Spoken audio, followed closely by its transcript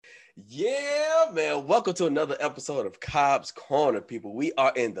Yeah, man. Welcome to another episode of Cobb's Corner, people. We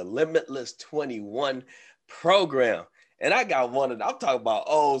are in the Limitless 21 program. And I got I'm talking about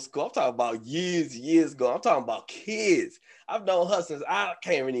old school. I'm talking about years ago. I'm talking about kids. I've known her since I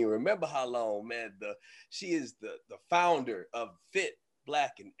can't even remember how long, man. She is the founder of Fit,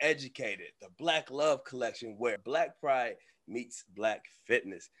 Black, and Educated, the Black Love Collection, where Black Pride meets Black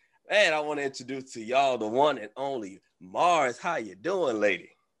Fitness. Man, I want to introduce to y'all the one and only Mars. How you doing, lady?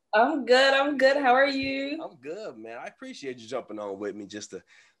 I'm good. I'm good. How are you? I'm good, man. I appreciate you jumping on with me just to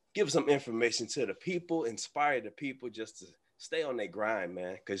give some information to the people, inspire the people just to stay on their grind,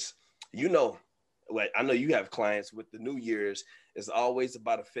 man. Because I know you have clients with the New Year's. It's always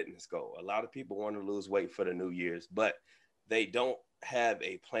about a fitness goal. A lot of people want to lose weight for the New Year's, but they don't have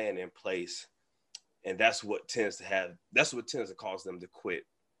a plan in place. And that's what tends to cause them to quit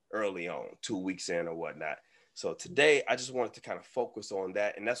early on, 2 weeks in or whatnot. So today, I just wanted to kind of focus on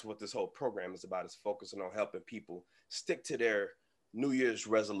that. And that's what this whole program is about, is focusing on helping people stick to their New Year's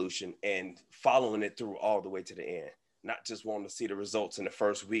resolution and following it through all the way to the end. Not just wanting to see the results in the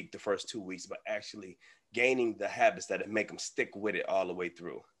first week, the first 2 weeks, but actually gaining the habits that make them stick with it all the way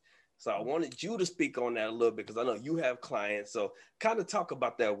through. So I wanted you to speak on that a little bit because I know you have clients. So kind of talk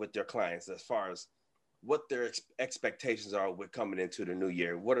about that with your clients as far as what their expectations are with coming into the new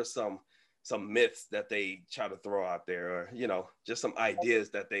year. What are some myths that they try to throw out there, or just some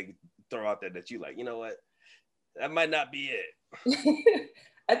ideas that they throw out there that you like, what, that might not be it.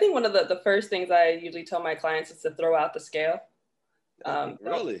 I think one of the first things I usually tell my clients is to throw out the scale.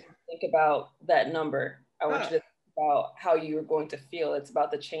 Really? Think about that number. I want you to think about how you're going to feel. It's about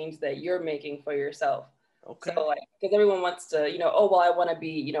the change that you're making for yourself. Okay. So because everyone wants to, oh, well, I want to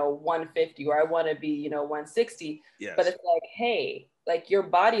be, 150 or I want to be, 160. Yes. But it's like, hey, your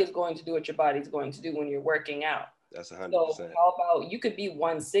body is going to do what your body's going to do when you're working out. That's 100%. So how about you could be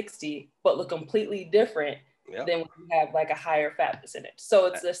 160, but look completely different than when you have a higher fat percentage. So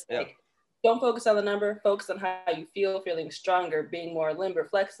it's just don't focus on the number, focus on how you feel, feeling stronger, being more limber,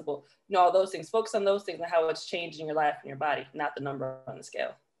 flexible, all those things. Focus on those things and how it's changing your life and your body, not the number on the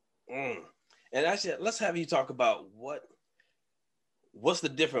scale. And actually, let's have you talk about what's the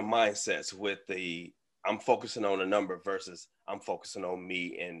different mindsets with the I'm focusing on a number versus I'm focusing on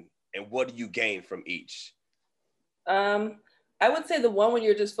me, and what do you gain from each? I would say the one when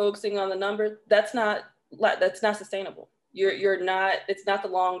you're just focusing on the number, that's not sustainable. You're not, it's not the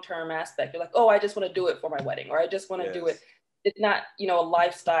long-term aspect. You're like, oh, I just want to do it for my wedding, or I just want to do it. It's not, a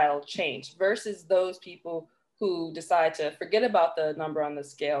lifestyle change versus those people who decide to forget about the number on the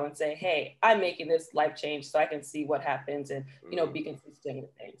scale and say, hey, I'm making this life change so I can see what happens and, be consistent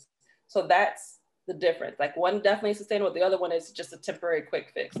with things. So that's the difference. One definitely sustainable. The other one is just a temporary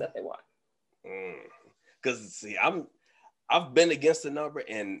quick fix that they want. Because see, I've been against the number,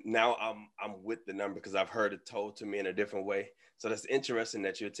 and now I'm with the number because I've heard it told to me in a different way. So that's interesting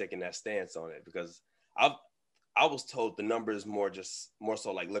that you're taking that stance on it, because I was told the number is more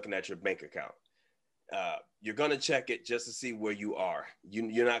so like looking at your bank account. You're gonna check it just to see where you are.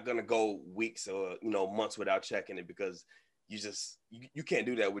 You're not gonna go weeks or months without checking it, because you can't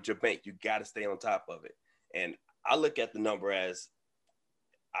do that with your bank. You got to stay on top of it. And I look at the number as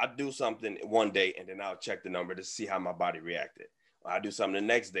I do something one day and then I'll check the number to see how my body reacted. Or I'll do something the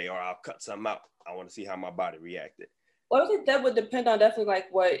next day, or I'll cut something out. I want to see how my body reacted. Well, I think that would depend on definitely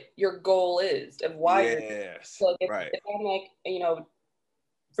what your goal is and why you're. So if I'm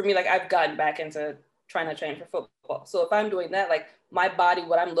for me, I've gotten back into trying to train for football. So if I'm doing that, my body,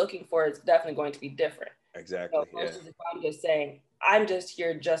 what I'm looking for is definitely going to be different. Exactly. Versus if I'm just saying, I'm just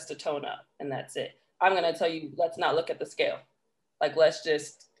here just to tone up and that's it. I'm going to tell you, let's not look at the scale. Let's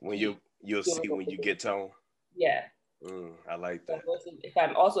just. When you'll see when you get tone. Yeah. I like that. If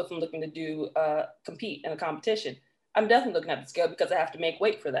I'm looking to do compete in a competition, I'm definitely looking at the scale because I have to make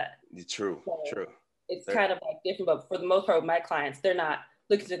weight for that. True. It's kind of different, but for the most part, with my clients, they're not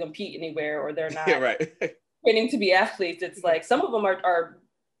looking to compete anywhere, or they're not training to be athletes. It's some of them are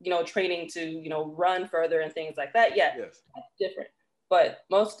training to run further and things like that. Yeah, yes. That's different. But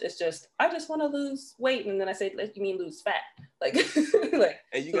most, it's just, I just want to lose weight. And then I say, you mean lose fat? And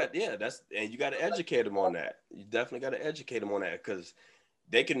you got to educate them on that. You definitely got to educate them on that, because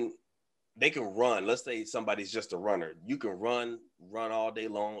they can run. Let's say somebody's just a runner. You can run all day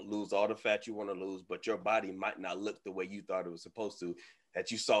long, lose all the fat you want to lose, but your body might not look the way you thought it was supposed to,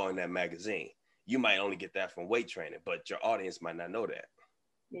 that you saw in that magazine. You might only get that from weight training, but your audience might not know that.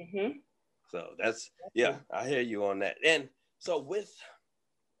 Mm-hmm. So I hear you on that. And so with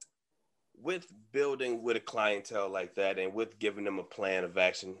building with a clientele like that, and with giving them a plan of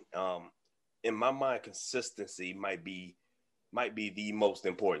action, in my mind, consistency might be might be the most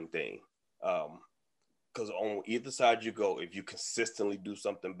important thing. Because on either side you go, if you consistently do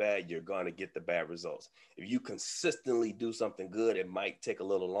something bad, you're going to get the bad results. If you consistently do something good, it might take a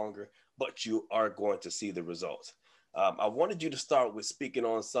little longer, but you are going to see the results. I wanted you to start with speaking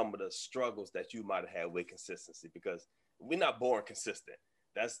on some of the struggles that you might have had with consistency, because we're not born consistent.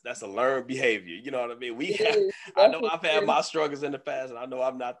 That's a learned behavior. You know what I mean? I know I've had my struggles in the past, and I know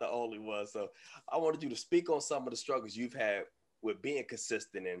I'm not the only one. So I wanted you to speak on some of the struggles you've had with being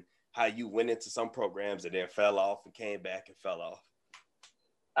consistent, and how you went into some programs and then fell off and came back and fell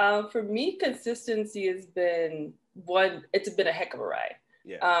off. For me, consistency has been it's been a heck of a ride.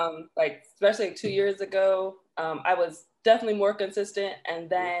 Yeah. Like, especially like 2 years ago, I was definitely more consistent, and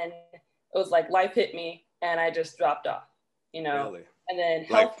then it was like life hit me and I just dropped off, you know. Really? And then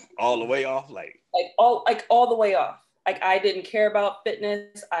like all the way off, like all the way off. Like, I didn't care about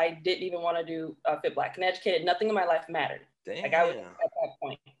fitness. I didn't even want to do Fit Black and Educated. Nothing in my life mattered. Damn. Like, I was at that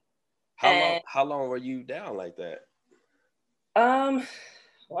point. How long were you down like that? I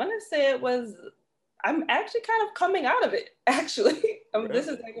want to say it was, I'm actually kind of coming out of it, actually. Really? This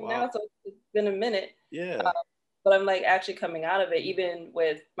is like now, so it's been a minute. Yeah. But I'm like actually coming out of it, even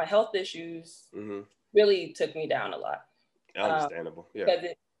with my health issues, really took me down a lot. Understandable. Yeah. Because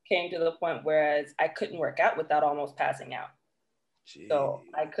it came to the point whereas I couldn't work out without almost passing out. Jeez. So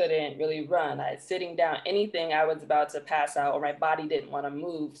I couldn't really run. Sitting down, anything, I was about to pass out, or my body didn't want to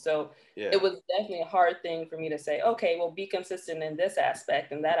move. So it was definitely a hard thing for me to say, okay, well, be consistent in this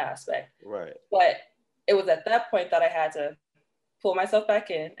aspect and that aspect. Right. But it was at that point that I had to pull myself back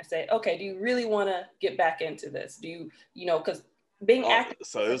in and say, okay, do you really want to get back into this? Do you know, because being active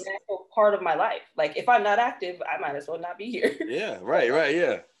is a natural part of my life. Like, if I'm not active, I might as well not be here. Yeah, right,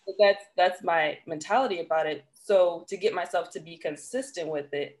 yeah. That's my mentality about it. So to get myself to be consistent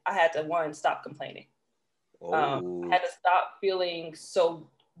with it, I had to, one, stop complaining. I had to stop feeling so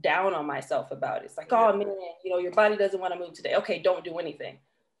down on myself about it. It's like, oh man, your body doesn't want to move today. Okay, don't do anything.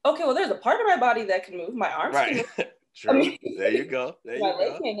 Okay, well, there's a part of my body that can move. My arms can move. True. There you go. My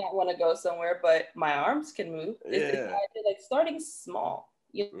legs may not want to go somewhere, but my arms can move. It's like starting small,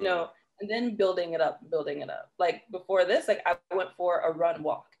 know, and then building it up. Like, before this, like, I went for a run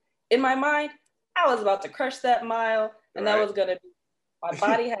walk. In my mind, I was about to crush that mile, and that was gonna be, my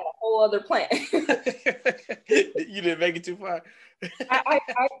body had a whole other plan. You didn't make it too far. I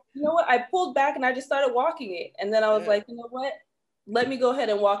you know what? I pulled back and I just started walking it, and then I was like, you know what? Let me go ahead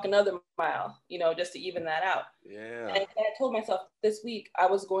and walk another mile, just to even that out. Yeah. And I told myself this week I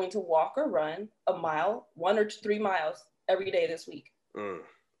was going to walk or run a mile, 1 or 3 miles every day this week.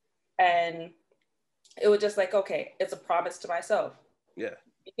 And it was just like, okay, it's a promise to myself. Yeah.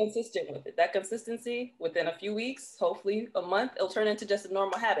 Be consistent with it. That consistency, within a few weeks, hopefully a month, it'll turn into just a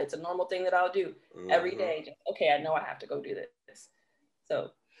normal habit. It's a normal thing that I'll do every day. Just, okay, I know I have to go do this.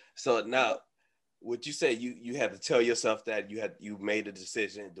 So now, would you say you had to tell yourself that you made a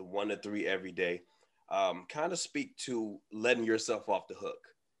decision to 1 to 3 every day? Kind of speak to letting yourself off the hook,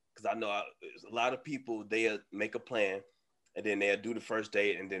 because I know a lot of people, they'll make a plan and then they'll do the first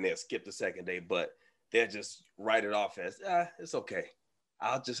day and then they'll skip the second day, but they'll just write it off as it's okay.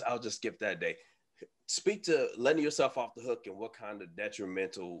 I'll just skip that day. Speak to letting yourself off the hook and what kind of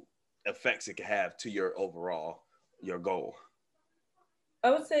detrimental effects it can have to your goal. I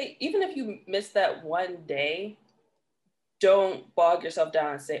would say, even if you miss that one day, don't bog yourself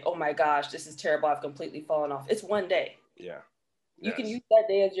down and say, oh my gosh, this is terrible, I've completely fallen off. It's one day. Yeah. You can use that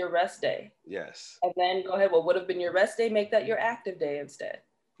day as your rest day. Yes. And then go ahead, what would have been your rest day, make that your active day instead.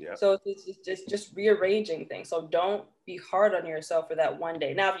 Yeah. So it's just rearranging things. So don't be hard on yourself for that one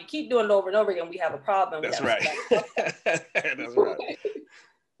day. Now, if you keep doing it over and over again, we have a problem. That's right. That's right.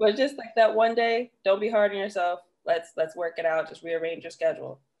 But just like that one day, don't be hard on yourself. Let's work it out. Just rearrange your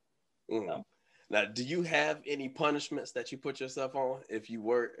schedule. So. Now, do you have any punishments that you put yourself on if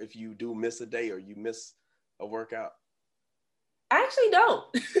you do miss a day or you miss a workout? I actually don't.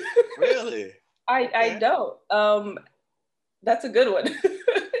 Really? I don't. That's a good one.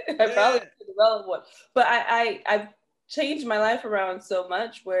 I probably did the relevant one. But I've changed my life around so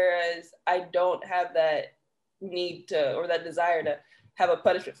much, whereas I don't have that need to, or that desire to have a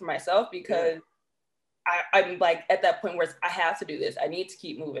punishment for myself, because I'm like at that point where I have to do this. I need to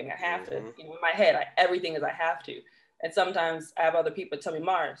keep moving. I have to, in my head, everything is I have to. And sometimes I have other people tell me,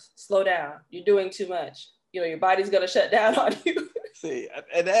 Mars, slow down. You're doing too much. Your body's going to shut down on you. See,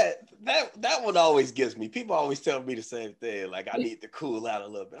 and that one always gets me. People always tell me the same thing. Like, I need to cool out a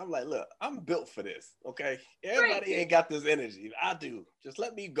little bit. I'm like, look, I'm built for this. Okay. Everybody ain't got this energy. I do. Just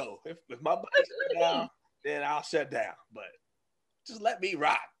let me go. If my body shut down, then I'll shut down. But just let me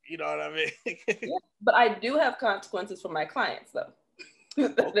rock. You know what I mean? Yeah, but I do have consequences for my clients though.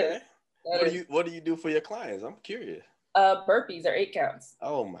 Okay. What do you do for your clients? I'm curious. Burpees are 8 counts.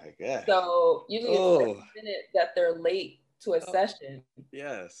 Oh my gosh. So usually it's every minute that they're late to a session.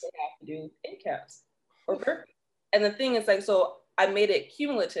 Yes. They have to do 8 counts or burpees. And the thing is like, so I made it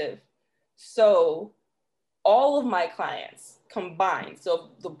cumulative. So all of my clients combined.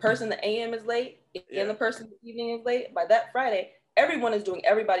 So the person the AM is late and the person the evening is late. By that Friday, everyone is doing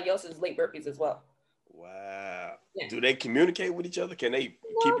everybody else's late burpees as well. Wow. Yeah. Do they communicate with each other? Can they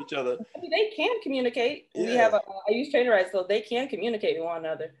keep each other? I mean, they can communicate. Yeah. We have I use Trainerize, so they can communicate with one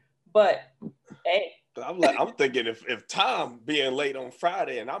another. But hey. I'm thinking if Tom being late on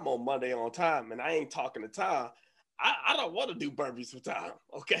Friday and I'm on Monday on time and I ain't talking to Tom, I don't want to do burpees for Tom,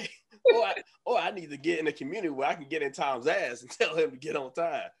 okay? or I need to get in the community where I can get in Tom's ass and tell him to get on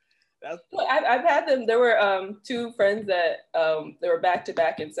time. I've had them. There were 2 friends that they were back to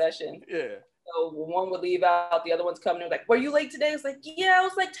back in session. Yeah. So one would leave out, the other one's coming. They're like, "Were you late today?" It's like, "Yeah, I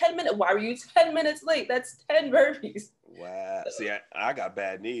was like 10 minutes." "Why were you 10 minutes late?" That's 10 burpees. Wow. See, I got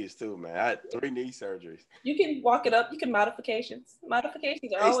bad knees too, man. I had 3 knee surgeries. You can walk it up. You can modifications.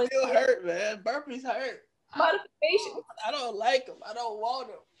 Modifications are always still hurt, man. Burpees hurt. Modifications. I don't like them. I don't want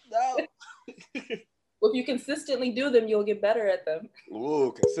them. No. Well, if you consistently do them, you'll get better at them.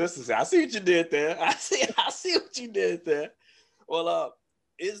 Ooh, consistency. I see what you did there. I see what you did there. Well,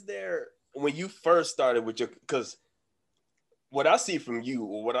 is there, when you first started with because what I see from you,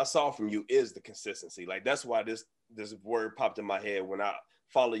 or what I saw from you, is the consistency. Like, that's why this word popped in my head when I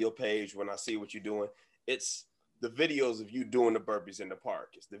follow your page, when I see what you're doing. It's the videos of you doing the burpees in the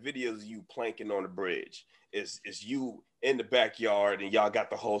park. It's the videos of you planking on the bridge. It's you in the backyard and y'all got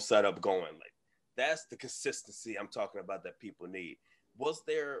the whole setup going. Like, that's the consistency I'm talking about that people need. Was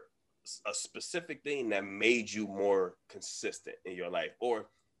there a specific thing that made you more consistent in your life? Or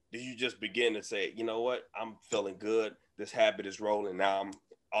did you just begin to say, you know what, I'm feeling good, this habit is rolling, now I'm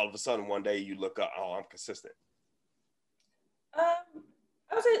all of a sudden one day you look up, oh, I'm consistent? I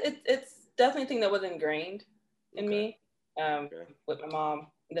would say it's definitely a thing that was ingrained in me, with my mom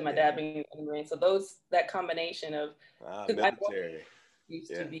and then my dad being ingrained. So that combination of, military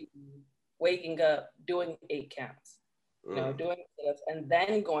used to be waking up, doing 8 counts, you know, doing sit-ups, and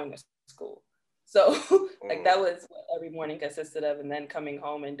then going to school. So like that was what every morning consisted of, and then coming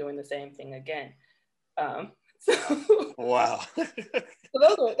home and doing the same thing again. Wow. So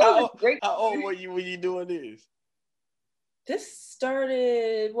those were great. How old were you when you doing this? This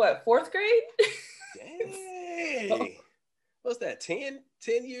started, what, 4th grade? Dang. What's that, 10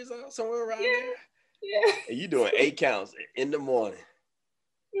 years old, somewhere around there? Yeah. And you doing 8 counts in the morning.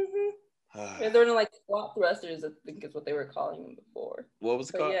 They're doing like squat thrusters, I think is what they were calling them before. What was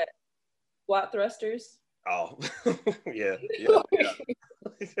it called? Yeah, squat thrusters. Oh, yeah.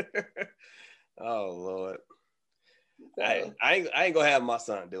 Oh, Lord. So, I ain't gonna have my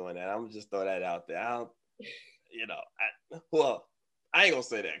son doing that. I'm just throw that out there. I ain't gonna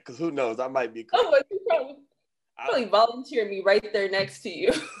say that because who knows? I might be. Oh, but you probably volunteer me right there next to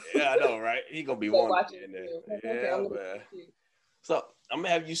you. Yeah, I know, right? He gonna be watching in there. Yeah, okay, man. So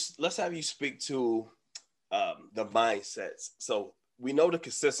let's have you speak to the mindsets. So we know the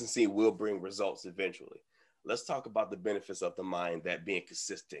consistency will bring results eventually. Let's talk about the benefits of the mind that being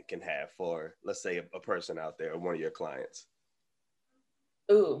consistent can have for, let's say, a person out there, one of your clients.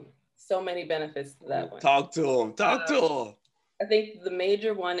 Ooh, so many benefits to that one. Talk to them. I think the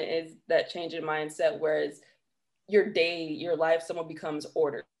major one is that change in mindset, whereas your day, your life, someone becomes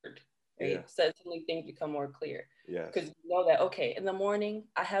ordered. Right? Yeah. Suddenly things become more clear. Yeah. Because you know that, okay, in the morning,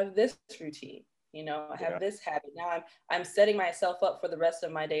 I have this routine. You know, I have this habit. Now I'm setting myself up for the rest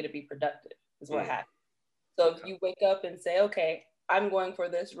of my day to be productive, is what happens. So if you wake up and say, okay, I'm going for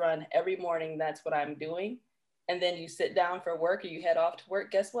this run every morning, that's what I'm doing. And then you sit down for work or you head off to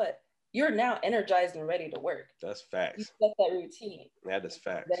work, guess what? You're now energized and ready to work. That's facts. You set that routine. That is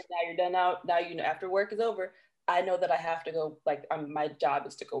facts. Then now you're done out. Now, you know, after work is over, I know that I have to go, like, my job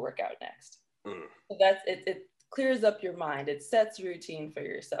is to go work out next. So that's, it clears up your mind. It sets routine for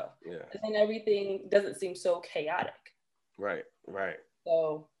yourself. Yeah. And then everything doesn't seem so chaotic. Right.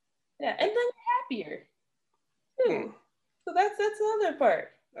 So, yeah. And then you're happier. So that's the other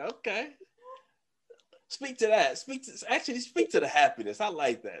part. Okay. Speak to that. Speak to the happiness. I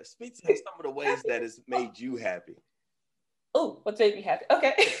like that. Speak to some of the ways that it's made you happy. Oh, what's made me happy?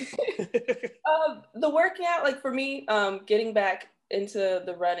 Okay. The working out, like for me, getting back into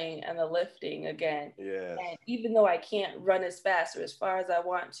the running and the lifting again. Yeah. And even though I can't run as fast or as far as I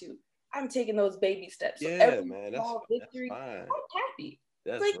want to, I'm taking those baby steps. So yeah, every man. small victory, that's fine. I'm happy.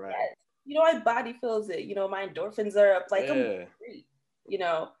 That's like, right. yes. You know, my body feels it. You know, my endorphins are up. Like, I'm great. you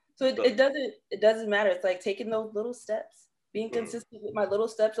know. So it doesn't matter. It's like taking those little steps, being consistent with my little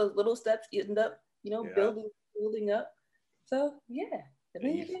steps. Those little steps end up, building up. So yeah.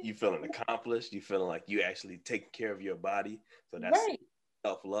 You feeling accomplished. You feeling like you actually taking care of your body. So that's right.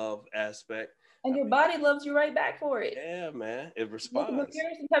 Self-love aspect. And your body loves you right back for it. Yeah, man. It responds.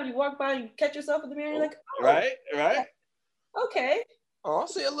 Sometimes you walk by and you catch yourself in the mirror and you're like, oh. Right. Okay. Oh, I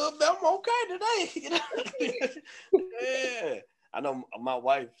see a little bit. I'm okay today. Yeah. I know my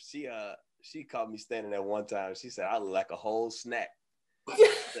wife, she caught me standing there one time. She said, I look like a whole snack.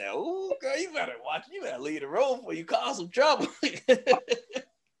 I said, oh, girl, you better leave the room before you cause some trouble.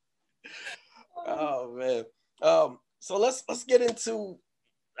 Oh, man. So let's get into,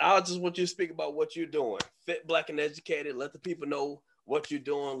 I just want you to speak about what you're doing. Fit, Black, and Educated. Let the people know what you're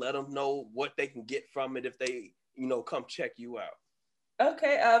doing. Let them know what they can get from it if they, come check you out.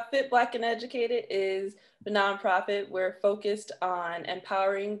 Okay. Fit, Black, and Educated is the nonprofit. We're focused on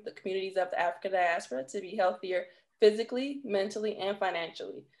empowering the communities of the African diaspora to be healthier physically, mentally, and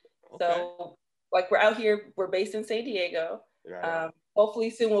financially. Okay. So, like, we're out here. We're based in San Diego. Right. Hopefully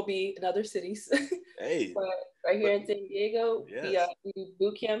soon we'll be in other cities. Hey. But right here in San Diego, yes. We do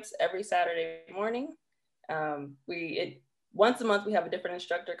boot camps every Saturday morning. Once a month we have a different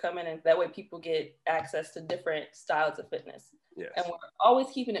instructor come in, and that way people get access to different styles of fitness. Yes. And we're always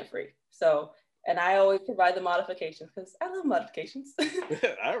keeping it free. So, and I always provide the modifications because I love modifications.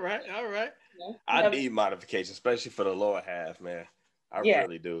 All right. Yeah. I need modifications, especially for the lower half, man. I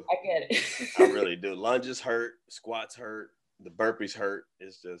really do. I get it. I really do. Lunges hurt, squats hurt, the burpees hurt.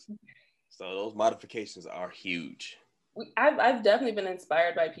 It's just, so those modifications are huge. I've definitely been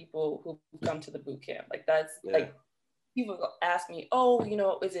inspired by people who come to the boot camp. Like that's like, people ask me, oh,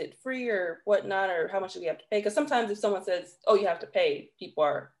 is it free or whatnot, or how much do we have to pay? Because sometimes if someone says, oh, you have to pay,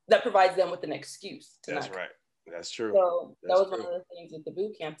 that provides them with an excuse to That's not right. That's true. So that was one of the things with the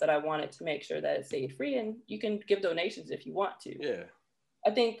boot camp that I wanted to make sure that it stayed free, and you can give donations if you want to. Yeah.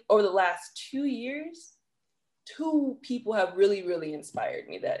 I think over the last 2 years, 2 people have really, really inspired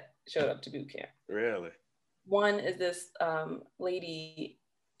me that showed up to boot camp. Really? One is this lady.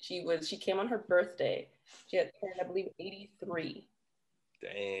 She came on her birthday. She had turned, I believe, 83.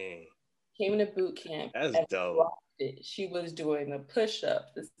 Dang. Came into boot camp. That's dope. She was doing the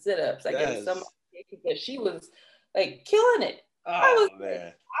push-ups, the sit-ups. I guess some that she was like killing it. Oh,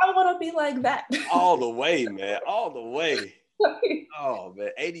 man. I want to be like that. All the way, man. All the way. Oh, man.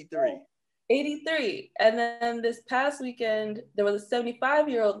 83. And then this past weekend, there was a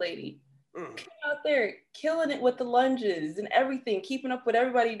 75-year-old lady out there killing it with the lunges and everything, keeping up with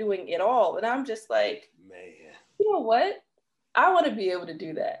everybody doing it all. And I'm just like, man, you know what? I want to be able to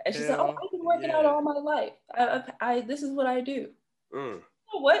do that. And she said, oh, I've been working out all my life. This is what I do. You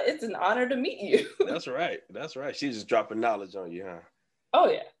know what? It's an honor to meet you. That's right. She's just dropping knowledge on you, huh? Oh,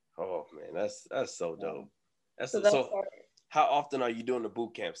 yeah. Oh, man, that's so dope. So how often are you doing the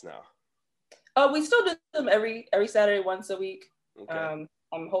boot camps now? We still do them every Saturday, once a week. Okay.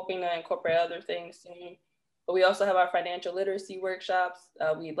 I'm hoping to incorporate other things soon. But we also have our financial literacy workshops.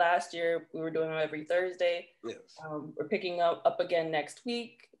 Last year we were doing them every Thursday. Yes. We're picking up again next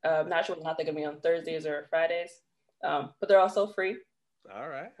week. I'm not sure whether they're going to be on Thursdays or Fridays, but they're also free. All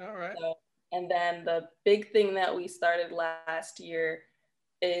right. And then the big thing that we started last year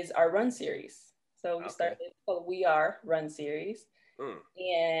is our run series. So we started called We Are Run Series,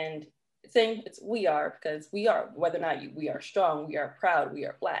 and saying it's we are because we are, whether or not we are strong, we are proud, we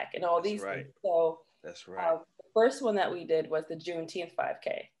are Black, and all these things. So that's right. The first one that we did was the Juneteenth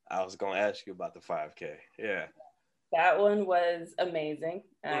 5K. I was going to ask you about the 5K. Yeah. That one was amazing.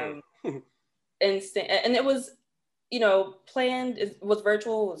 Instant. And it was, planned, it was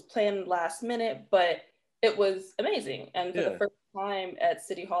virtual, it was planned last minute, but it was amazing. And for the first time at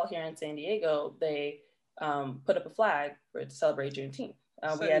City Hall here in San Diego, they put up a flag to celebrate Juneteenth.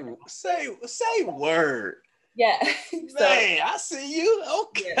 Say word. Yeah. Man, I see you.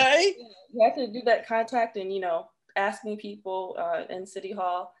 Okay. Yeah. You have to do that contact and, asking people in City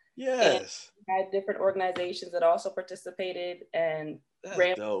Hall. Yes. And had different organizations that also participated and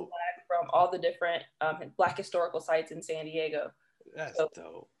ran the flag from all the different Black historical sites in San Diego. That's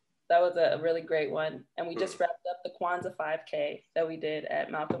dope. That was a really great one. And we just wrapped up the Kwanzaa 5K that we did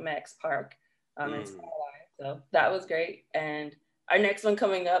at Malcolm X Park in Starline. So that was great. And our next one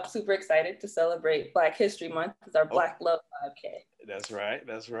coming up, super excited to celebrate Black History Month, is our Black Love 5K. That's right.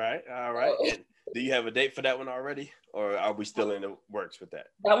 All right. And do you have a date for that one already? Or are we still in the works with that?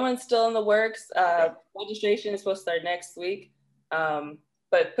 That one's still in the works. Registration is supposed to start next week,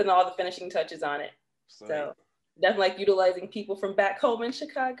 but putting all the finishing touches on it. So definitely like utilizing people from back home in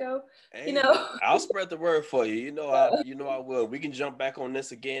Chicago. Hey, I'll spread the word for you. I will. We can jump back on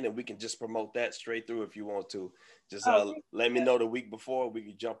this again, and we can just promote that straight through if you want to. Just let me know the week before. We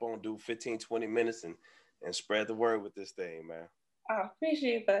can jump on, do 15, 20 minutes, and spread the word with this thing, man. I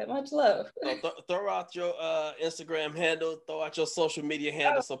appreciate that. Much love. So throw out your Instagram handle, throw out your social media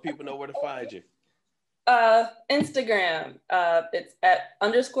handle so people know where to find you. Instagram, it's at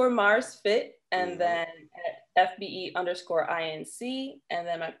 _MarsFit, and then at FBE_INC, and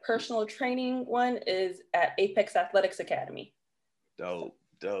then my personal training one is at Apex Athletics Academy. Dope.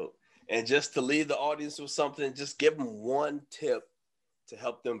 And just to leave the audience with something, just give them one tip to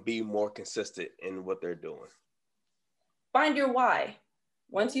help them be more consistent in what they're doing. Find your why.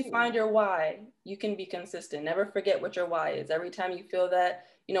 Once you find your why, you can be consistent. Never forget what your why is. Every time you feel that,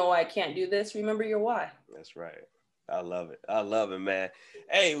 I can't do this, remember your why. That's right. I love it, man.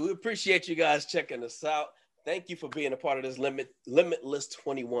 Hey, we appreciate you guys checking us out. Thank you for being a part of this Limitless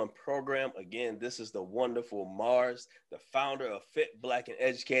 21 program. Again, this is the wonderful Mars, the founder of Fit, Black, and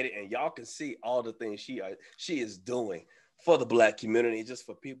Educated. And y'all can see all the things she is doing for the Black community, just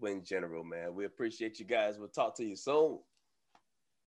for people in general, man. We appreciate you guys. We'll talk to you soon.